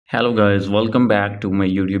Hello guys, welcome back to my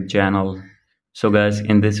YouTube channel. So guys,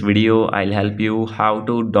 in this video I'll help you how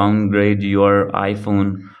to downgrade your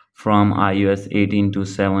iPhone from iOS 18 to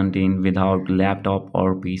 17 without laptop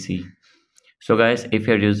or PC. So guys, if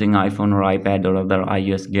you're using iPhone or iPad or other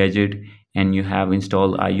iOS gadget and you have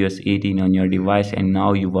installed iOS 18 on your device and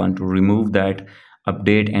now you want to remove that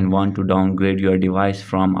update and want to downgrade your device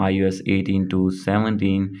from iOS 18 to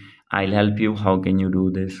 17, I'll help you how can you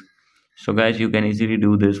do this. So guys, you can easily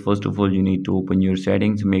do this. First of all, you need to open your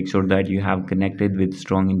settings, make sure that you have connected with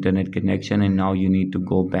strong internet connection, and now you need to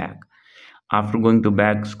go back. After going to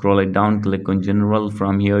back, scroll it down, click on general.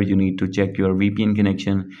 From here you need to check your VPN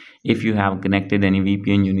connection. If you have connected any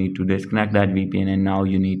VPN, you need to disconnect that VPN, and now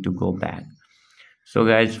you need to go back. So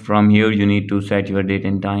guys, from here you need to set your date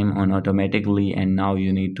and time on automatically, and now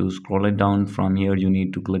you need to scroll it down. From here you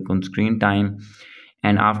need to click on screen time,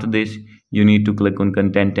 and after this you need to click on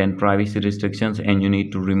content and privacy restrictions, and you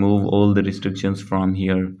need to remove all the restrictions from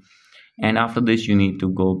here. And after this you need to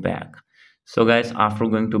go back. So guys, after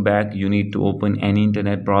going to back, you need to open any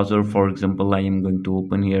internet browser. For example, I am going to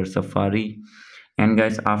open here Safari, and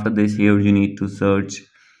guys, after this here you need to search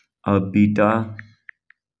a beta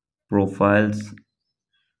profiles.dev.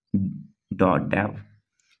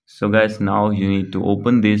 So guys, now you need to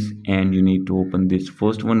open this, and you need to open this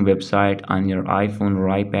first one website on your iPhone or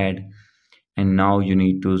iPad, and now you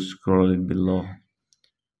need to scroll it below.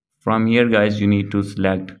 From here guys, you need to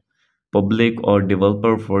select public or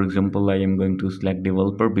developer. For example, I am going to select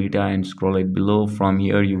developer beta and scroll it below. From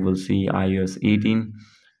here you will see iOS 18.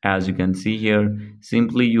 As you can see here,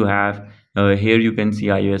 simply you have here you can see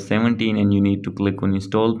iOS 17, and you need to click on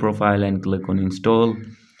install profile and click on install,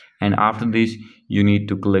 and after this you need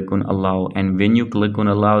to click on allow. And when you click on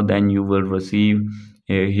allow, then you will receive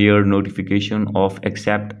here notification of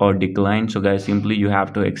accept or decline. So guys, simply you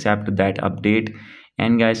have to accept that update.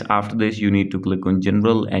 And guys, after this you need to click on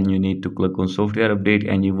general, and you need to click on software update,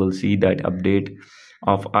 and you will see that update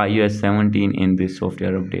of iOS 17 in this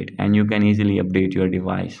software update, and you can easily update your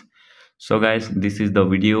device. So guys, this is the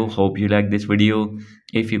video. Hope you like this video.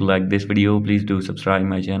 If you like this video, please do subscribe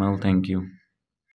my channel. Thank you.